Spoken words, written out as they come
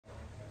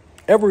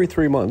Every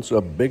 3 months, a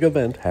big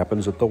event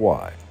happens at the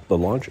Y, the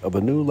launch of a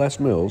new Les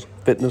Mills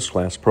fitness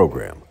class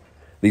program.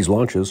 These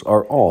launches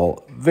are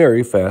all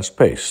very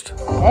fast-paced.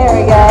 There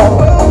we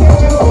go.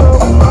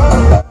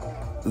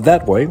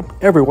 That way,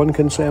 everyone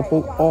can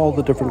sample all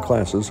the different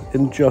classes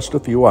in just a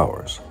few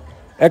hours.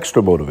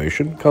 Extra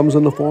motivation comes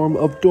in the form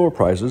of door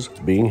prizes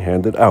being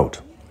handed out.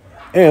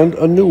 And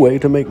a new way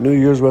to make New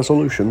Year's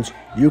resolutions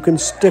you can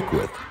stick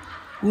with,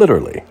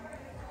 literally.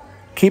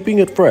 Keeping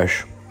it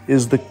fresh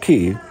is the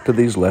key to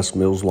these Les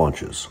Mills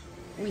launches.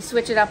 We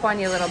switch it up on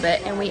you a little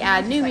bit and we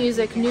add new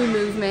music, new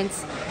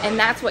movements, and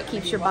that's what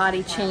keeps your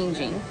body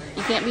changing.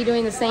 You can't be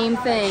doing the same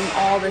thing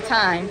all the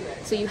time,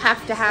 so you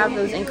have to have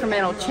those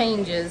incremental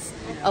changes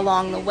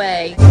along the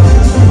way.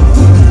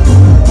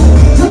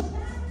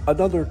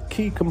 Another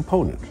key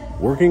component,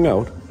 working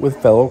out with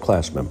fellow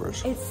class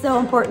members. It's so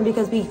important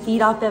because we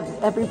feed off of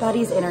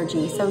everybody's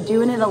energy, so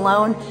doing it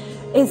alone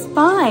is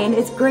fine.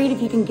 It's great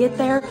if you can get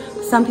there.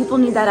 Some people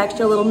need that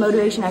extra little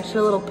motivation,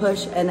 extra little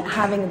push, and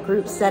having a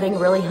group setting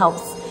really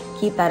helps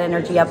keep that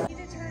energy up.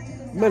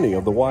 Many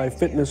of the Y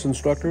fitness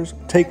instructors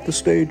take the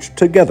stage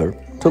together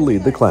to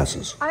lead the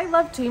classes. I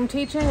love team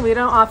teaching. We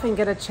don't often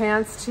get a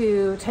chance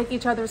to take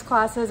each other's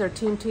classes or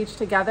team teach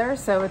together,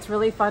 so it's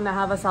really fun to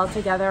have us all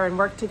together and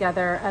work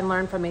together and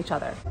learn from each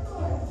other.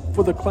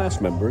 For the class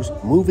members,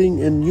 moving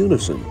in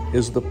unison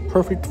is the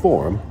perfect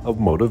form of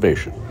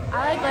motivation.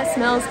 I like Les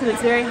Mills because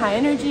it's very high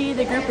energy.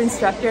 The group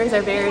instructors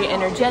are very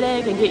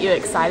energetic and get you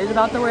excited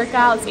about the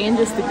workouts, and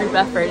just the group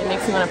effort. It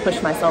makes me want to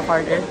push myself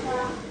harder.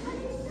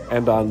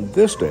 And on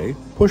this day,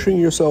 pushing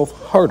yourself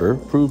harder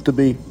proved to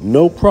be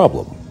no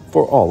problem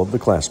for all of the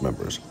class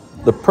members.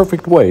 The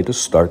perfect way to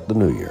start the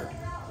new year.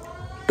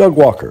 Doug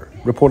Walker,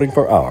 reporting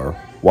for our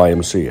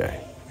YMCA.